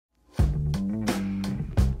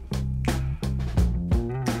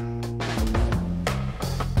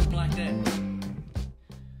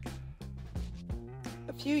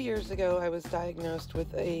few years ago, I was diagnosed with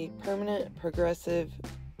a permanent progressive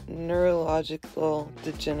neurological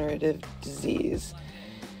degenerative disease.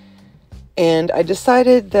 And I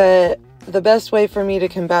decided that the best way for me to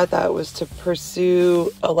combat that was to pursue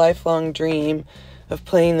a lifelong dream of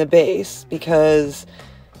playing the bass, because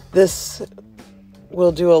this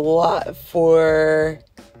will do a lot for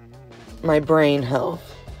my brain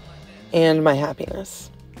health and my happiness.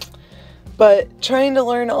 But trying to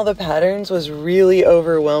learn all the patterns was really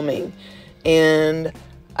overwhelming, and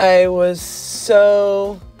I was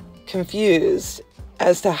so confused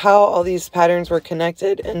as to how all these patterns were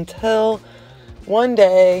connected until one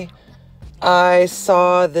day I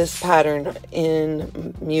saw this pattern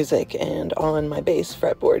in music and on my bass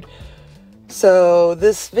fretboard. So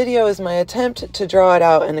this video is my attempt to draw it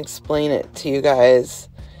out and explain it to you guys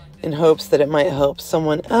in hopes that it might help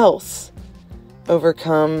someone else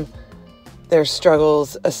overcome their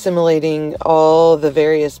struggles assimilating all the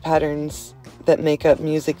various patterns that make up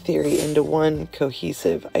music theory into one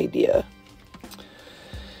cohesive idea.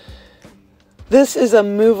 This is a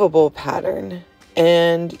movable pattern,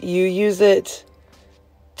 and you use it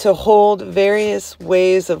to hold various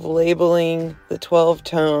ways of labeling the 12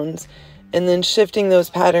 tones and then shifting those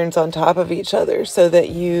patterns on top of each other so that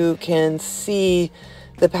you can see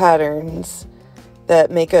the patterns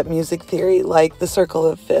that make up music theory, like the circle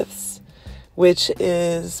of fifths, which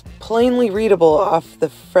is plainly readable off the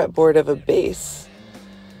fretboard of a bass.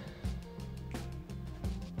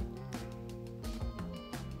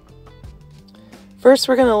 First,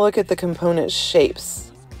 we're going to look at the component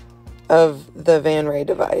shapes of the VanRae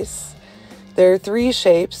device. There are 3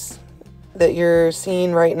 shapes that you're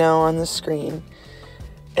seeing right now on the screen,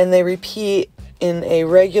 and they repeat in a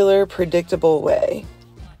regular, predictable way.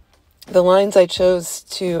 The lines I chose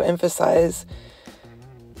to emphasize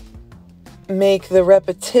make the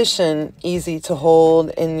repetition easy to hold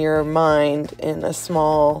in your mind in a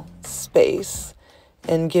small space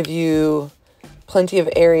and give you plenty of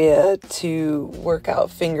area to work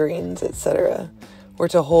out fingerings, etc., or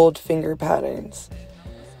to hold finger patterns.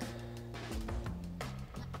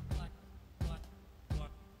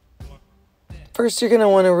 First, you're going to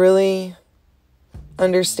want to really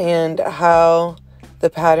understand how the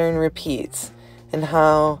pattern repeats and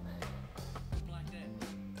how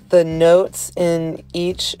the notes in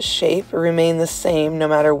each shape remain the same no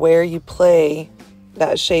matter where you play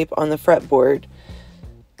that shape on the fretboard.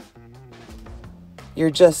 You're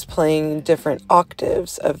just playing different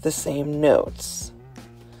octaves of the same notes.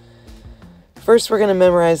 First, we're going to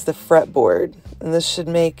memorize the fretboard, and this should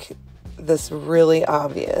make this really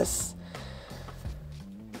obvious.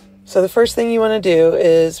 So the first thing you want to do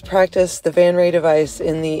is practice the VanRae device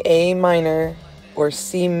in the A minor or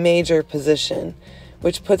C major position,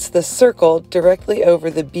 which puts the circle directly over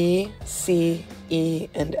the B, C, E,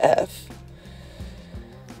 and F.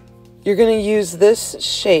 You're going to use this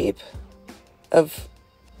shape of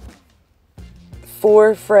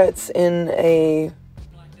 4 frets in a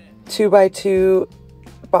 2x2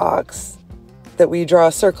 box that we draw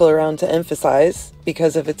a circle around to emphasize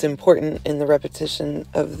because of its importance in the repetition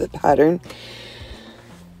of the pattern.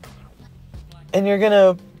 And you're going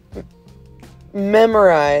to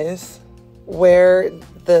memorize where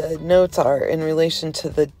the notes are in relation to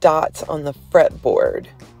the dots on the fretboard.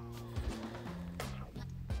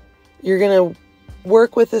 You're going to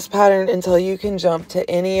work with this pattern until you can jump to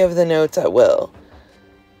any of the notes at will,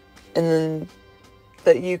 and then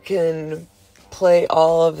that you can play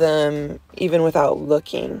all of them even without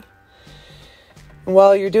looking. And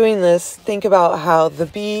while you're doing this, think about how the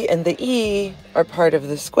B and the E are part of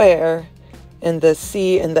the square, and the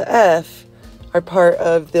C and the F are part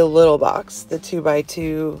of the little box, the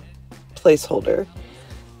 2x2 placeholder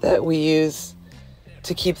that we use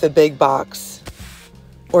to keep the big box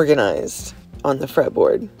organized on the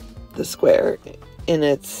fretboard, the square, in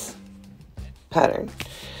its pattern.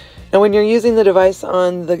 Now, when you're using the device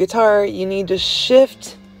on the guitar, you need to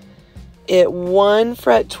shift it 1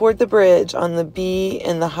 fret toward the bridge on the B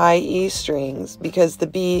and the high E strings, because the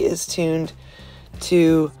B is tuned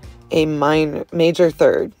to a major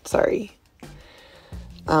third, sorry.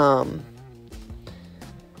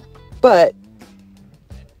 But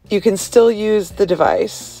you can still use the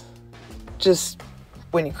device. Just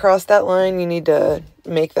when you cross that line, you need to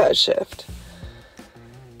make that shift.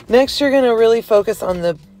 Next, you're going to really focus on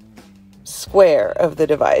the square of the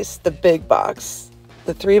device, the big box,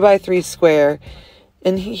 the 3x3 square.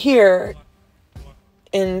 And here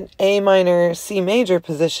in A minor, C major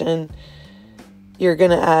position, you're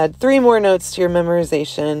going to add 3 more notes to your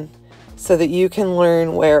memorization so that you can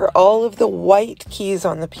learn where all of the white keys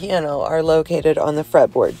on the piano are located on the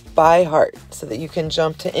fretboard by heart, so that you can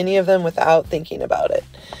jump to any of them without thinking about it.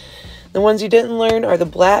 The ones you didn't learn are the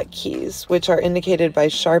black keys, which are indicated by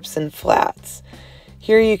sharps and flats.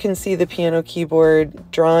 Here you can see the piano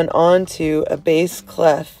keyboard drawn onto a bass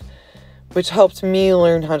clef, which helped me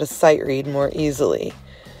learn how to sight read more easily.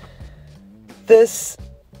 This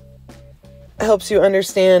helps you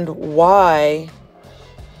understand why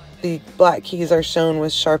the black keys are shown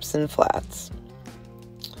with sharps and flats.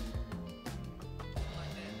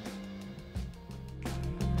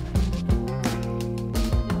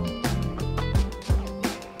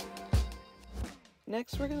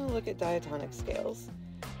 Next, we're going to look at diatonic scales.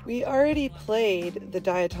 We already played the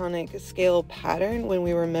diatonic scale pattern when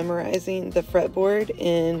we were memorizing the fretboard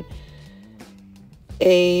in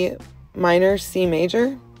a minor C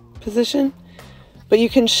major position, but you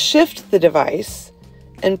can shift the device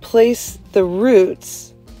and place the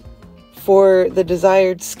roots for the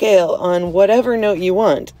desired scale on whatever note you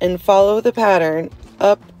want and follow the pattern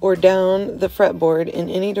up or down the fretboard in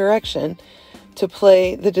any direction to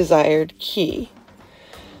play the desired key.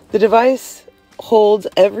 The device holds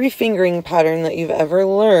every fingering pattern that you've ever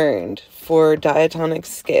learned for diatonic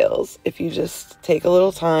scales if you just take a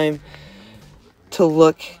little time to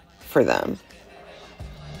look for them.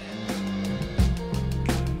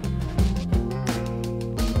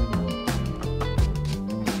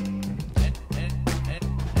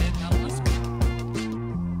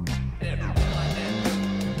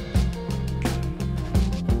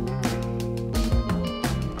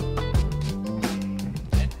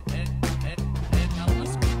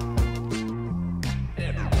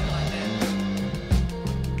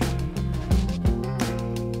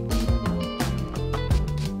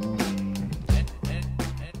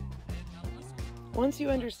 Once you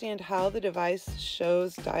understand how the device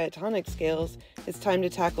shows diatonic scales, it's time to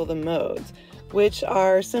tackle the modes, which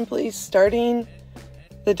are simply starting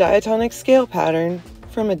the diatonic scale pattern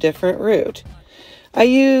from a different root. I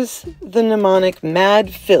use the mnemonic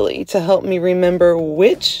Mad Philly to help me remember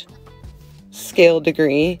which scale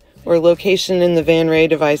degree or location in the VanRae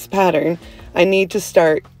Device pattern I need to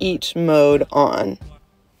start each mode on.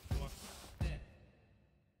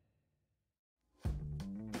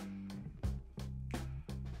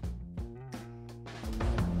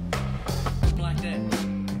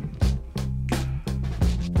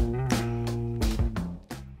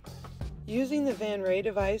 Using the VanRae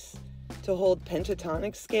Device to hold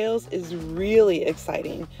pentatonic scales is really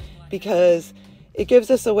exciting because it gives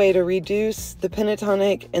us a way to reduce the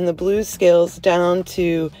pentatonic and the blues scales down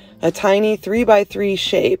to a tiny 3x3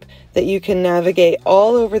 shape that you can navigate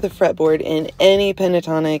all over the fretboard in any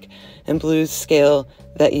pentatonic and blues scale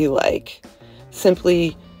that you like.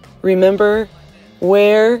 Simply remember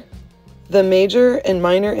where the major and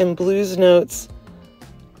minor and blues notes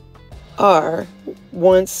are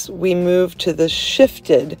once we move to the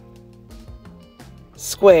shifted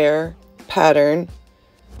square pattern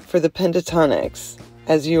for the pentatonics,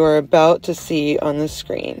 as you are about to see on the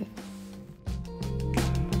screen.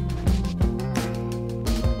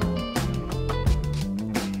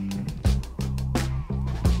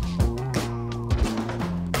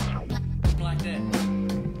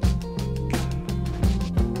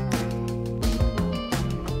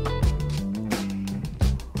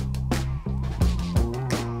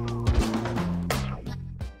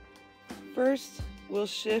 First, we'll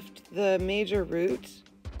shift the major root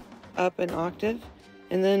up an octave,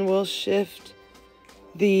 and then we'll shift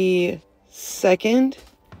the second,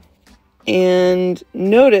 and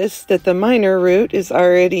notice that the minor root is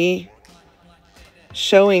already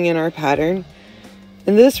showing in our pattern,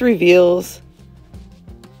 and this reveals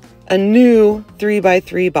a new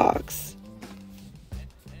 3x3 box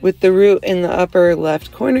with the root in the upper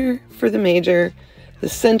left corner for the major, the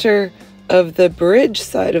center of the bridge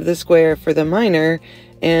side of the square for the minor,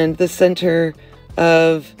 and the center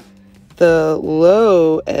of the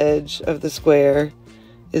low edge of the square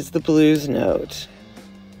is the blues note.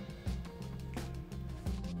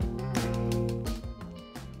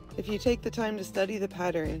 If you take the time to study the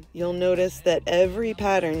pattern, you'll notice that every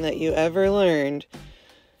pattern that you ever learned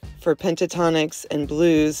for pentatonics and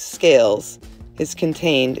blues scales is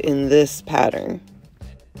contained in this pattern.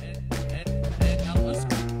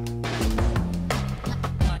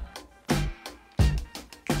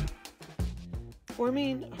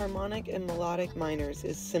 Forming harmonic and melodic minors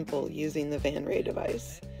is simple using the VanRae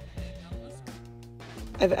Device.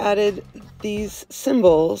 I've added these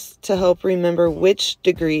symbols to help remember which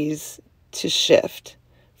degrees to shift.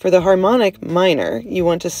 For the harmonic minor, you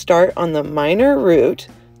want to start on the minor root,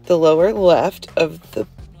 the lower left of the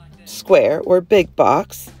square or big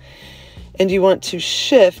box, and you want to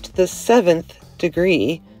shift the 7th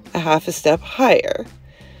degree a half a step higher.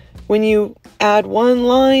 When you add one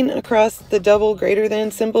line across the double greater than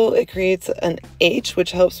symbol, it creates an H,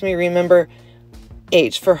 which helps me remember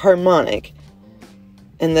H for harmonic,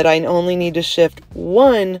 and that I only need to shift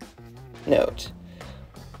one note.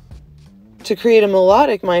 To create a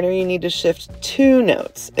melodic minor, you need to shift 2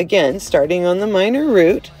 notes. Again, starting on the minor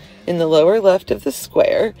root in the lower left of the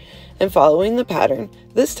square and following the pattern,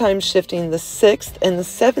 this time shifting the 6th and the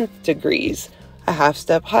 7th degrees a half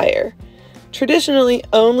step higher. Traditionally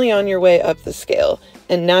only on your way up the scale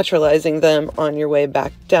and naturalizing them on your way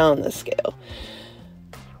back down the scale.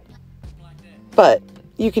 But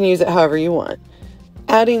you can use it however you want.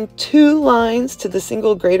 Adding 2 lines to the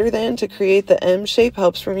single greater than to create the M shape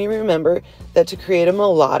helps for me remember that to create a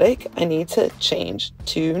melodic, I need to change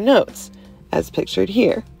 2 notes, as pictured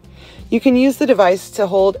here. You can use the device to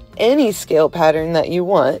hold any scale pattern that you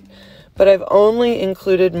want, but I've only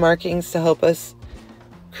included markings to help us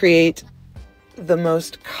create the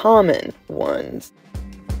most common ones.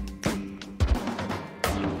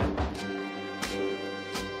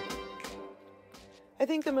 I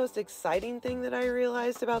think the most exciting thing that I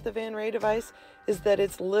realized about the VanRae device is that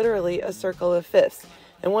it's literally a circle of fifths.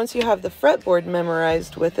 And once you have the fretboard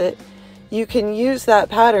memorized with it, you can use that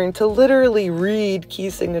pattern to literally read key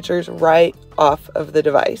signatures right off of the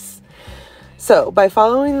device. So by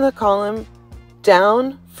following the column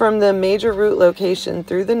down from the major root location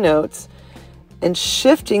through the notes and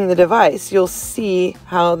shifting the device, you'll see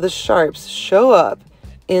how the sharps show up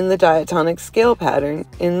in the diatonic scale pattern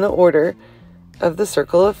in the order of the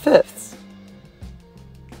circle of fifths.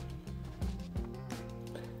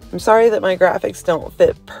 I'm sorry that my graphics don't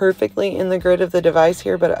fit perfectly in the grid of the device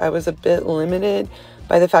here, but I was a bit limited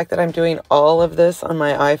by the fact that I'm doing all of this on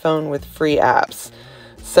my iPhone with free apps.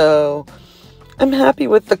 So I'm happy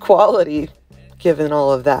with the quality given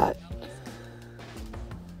all of that.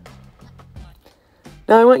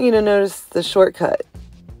 Now I want you to notice the shortcut.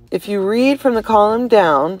 If you read from the column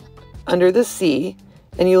down under the C,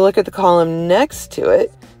 and you look at the column next to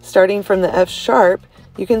it, starting from the F sharp,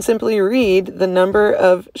 you can simply read the number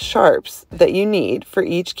of sharps that you need for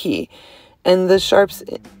each key, and the sharps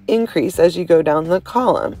increase as you go down the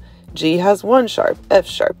column. G has 1 sharp, F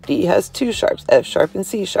sharp, D has 2 sharps, F sharp and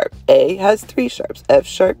C sharp, A has 3 sharps, F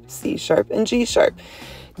sharp, C sharp, and G sharp,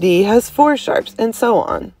 D has 4 sharps, and so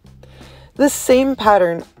on. This same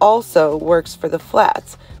pattern also works for the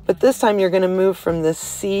flats, but this time you're going to move from the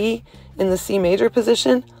C in the C major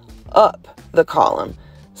position up the column,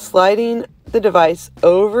 sliding the device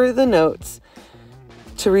over the notes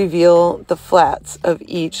to reveal the flats of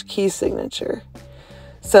each key signature.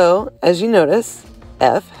 So, as you notice,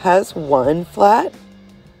 F has 1 flat,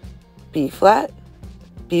 B flat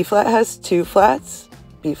has 2 flats,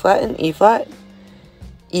 B flat and E flat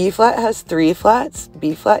has 3 flats,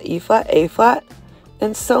 B flat, E flat, A flat,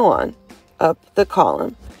 and so on up the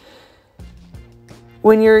column.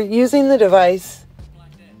 When you're using the device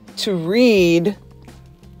to read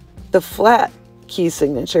the flat key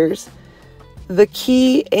signatures, the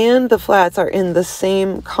key and the flats are in the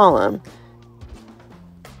same column.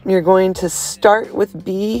 You're going to start with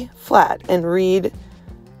B flat and read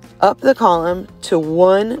up the column to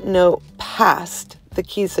 1 note past the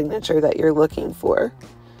key signature that you're looking for.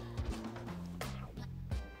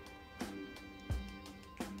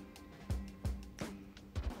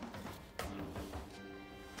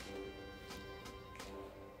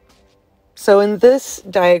 So in this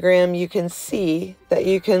diagram, you can see that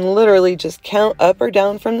you can literally just count up or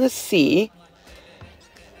down from the C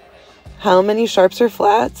how many sharps or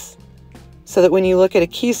flats, so that when you look at a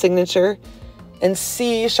key signature and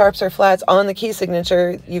see sharps or flats on the key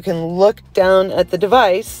signature, you can look down at the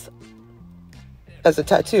device, as a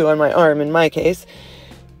tattoo on my arm in my case,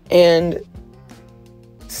 and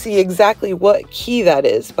see exactly what key that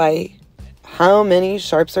is by how many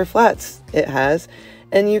sharps or flats it has.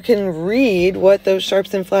 And you can read what those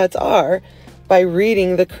sharps and flats are by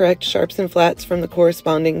reading the correct sharps and flats from the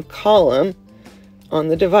corresponding column on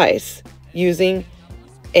the device using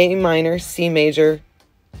A minor, C major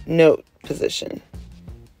note position.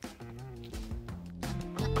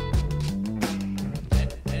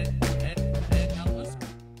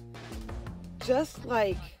 Just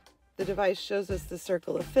like the device shows us the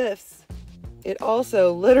circle of fifths, it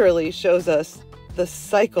also literally shows us the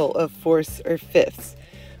cycle of fourths or fifths.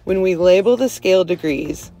 When we label the scale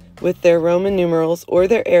degrees with their Roman numerals or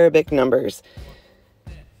their Arabic numbers,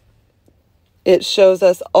 it shows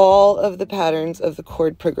us all of the patterns of the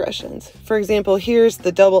chord progressions. For example, here's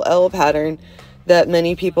the double L pattern that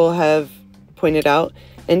many people have pointed out,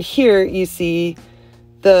 And here you see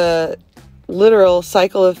the literal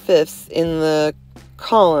cycle of fifths in the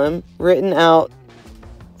column written out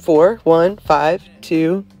 4, 1, 5,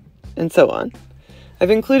 2, and so on.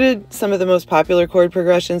 I've included some of the most popular chord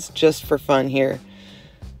progressions just for fun here,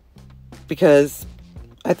 because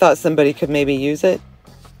I thought somebody could maybe use it.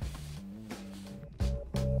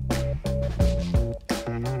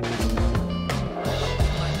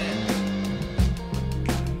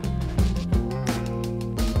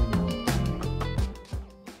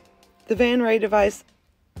 The VanRae device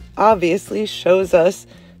obviously shows us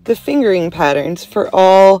the fingering patterns for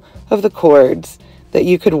all of the chords that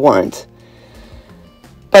you could want.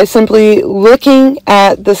 By simply looking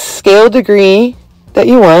at the scale degree that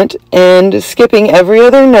you want and skipping every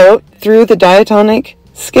other note through the diatonic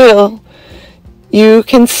scale, you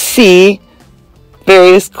can see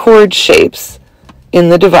various chord shapes in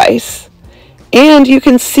the device. And you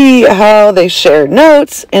can see how they share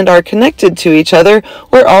notes and are connected to each other,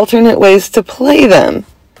 or alternate ways to play them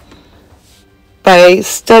by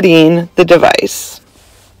studying the device.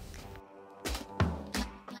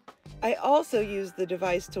 I also use the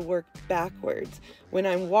device to work backwards. When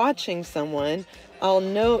I'm watching someone, I'll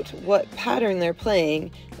note what pattern they're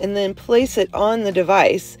playing and then place it on the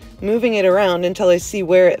device, moving it around until I see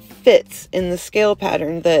where it fits in the scale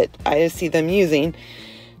pattern that I see them using,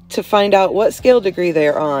 to find out what scale degree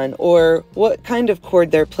they're on, or what kind of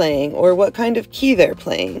chord they're playing, or what kind of key they're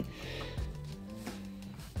playing.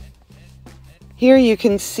 Here you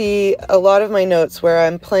can see a lot of my notes where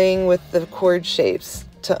I'm playing with the chord shapes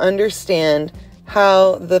to understand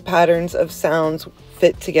how the patterns of sounds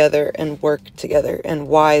fit together and work together and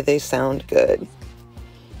why they sound good.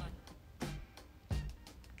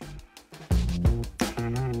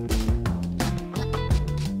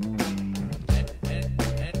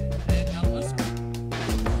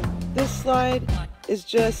 This slide is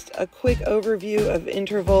just a quick overview of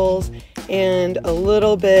intervals and a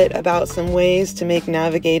little bit about some ways to make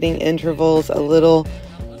navigating intervals a little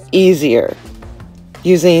easier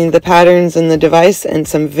using the patterns in the device and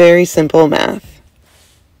some very simple math.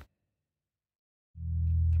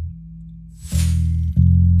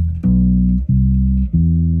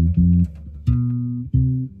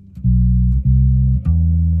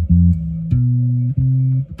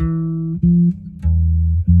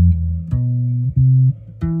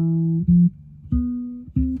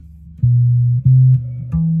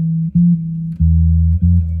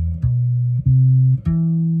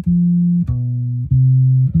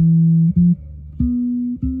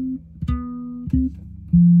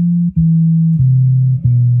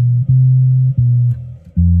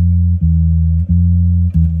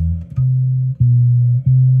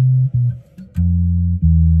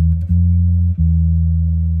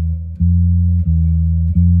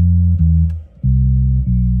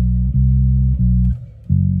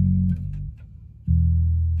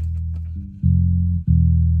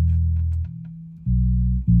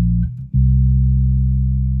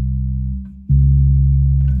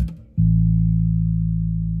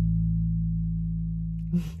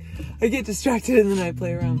 I get distracted and then I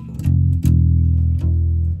play around.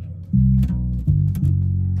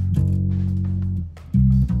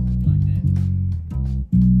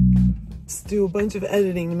 Just do a bunch of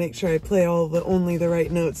editing to make sure I play only the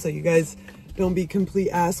right notes so you guys don't be complete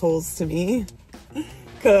assholes to me.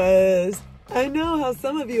 Cause I know how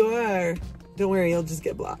some of you are. Don't worry, you'll just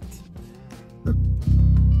get blocked.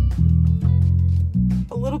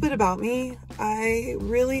 A little bit about me. I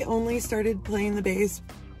really only started playing the bass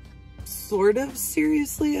sort of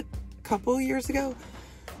seriously a couple years ago,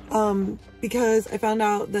 because I found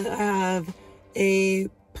out that I have a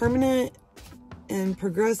permanent and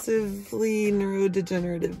progressively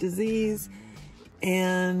neurodegenerative disease,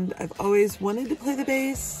 and I've always wanted to play the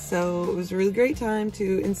bass, so it was a really great time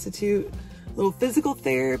to institute a little physical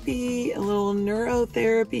therapy, a little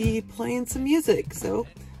neurotherapy, playing some music. So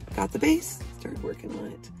got the bass, started working on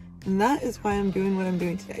it, and that is why I'm doing what I'm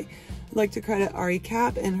doing today. I'd like to credit Ari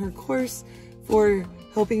Kapp and her course for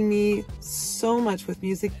helping me so much with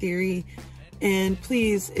music theory. And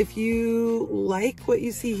please, if you like what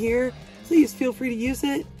you see here, please feel free to use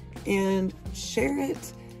it and share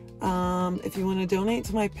it. If you want to donate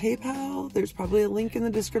to my PayPal, there's probably a link in the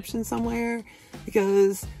description somewhere,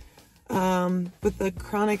 because with the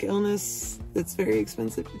chronic illness that's very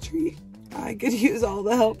expensive to treat, I could use all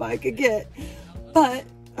the help I could get. But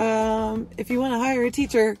if you want to hire a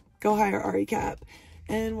teacher, go hire Ari Kapp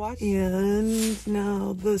and watch. And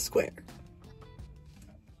now the square.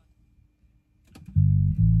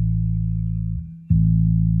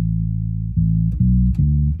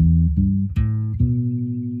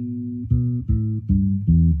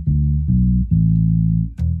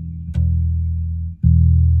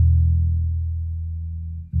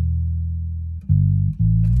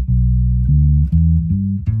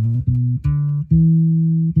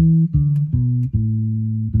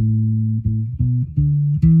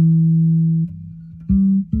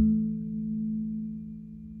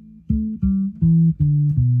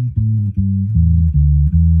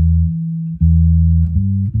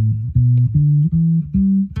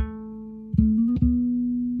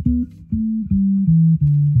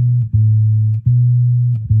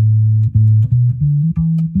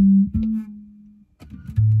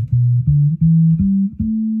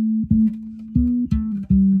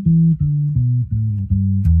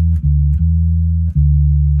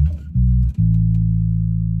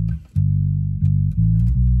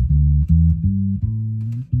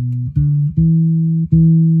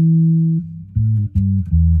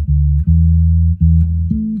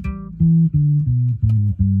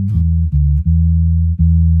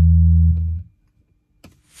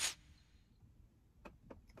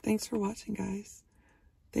 thanks for watching, guys.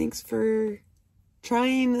 Thanks for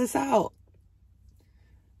trying this out.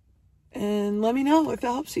 And let me know if it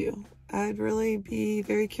helps you. I'd really be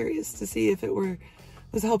very curious to see if it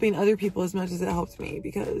was helping other people as much as it helped me,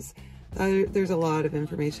 because there's a lot of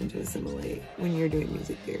information to assimilate when you're doing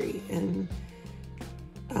music theory. And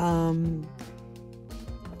I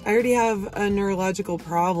already have a neurological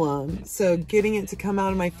problem, so getting it to come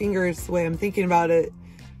out of my fingers the way I'm thinking about it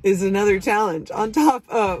is another challenge on top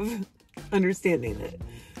of understanding it.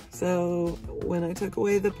 So when I took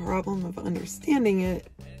away the problem of understanding it,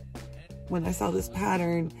 when I saw this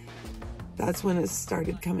pattern, that's when it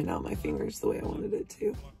started coming out my fingers the way I wanted it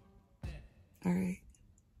to. All right.